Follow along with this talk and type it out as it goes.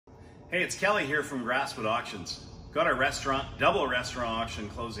Hey, it's Kelly here from Grasswood Auctions. Got our double restaurant auction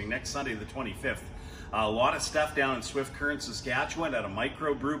closing next Sunday the 25th. A lot of stuff down in Swift Current, Saskatchewan at a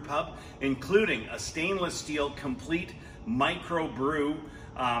micro brew pub, including a stainless steel complete micro brew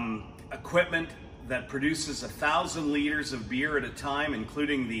equipment that produces 1,000 liters of beer at a time,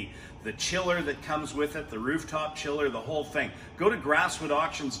 including the chiller that comes with it, the rooftop chiller, the whole thing. Go to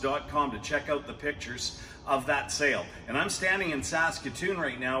grasswoodauctions.com to check out the pictures of that sale. And I'm standing in Saskatoon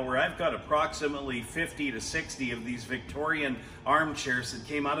right now where I've got approximately 50 to 60 of these Victorian armchairs that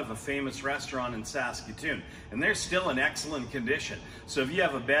came out of a famous restaurant in Saskatoon. And they're still in excellent condition. So if you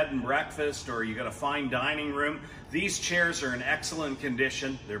have a bed and breakfast or you got a fine dining room, these chairs are in excellent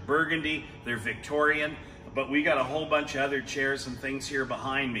condition. They're burgundy, they're Victorian, but we got a whole bunch of other chairs and things here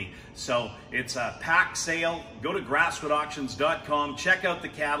behind me. So it's a pack sale. Go to grasswoodauctions.com, check out the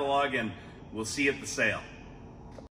catalog, and we'll see you at the sale.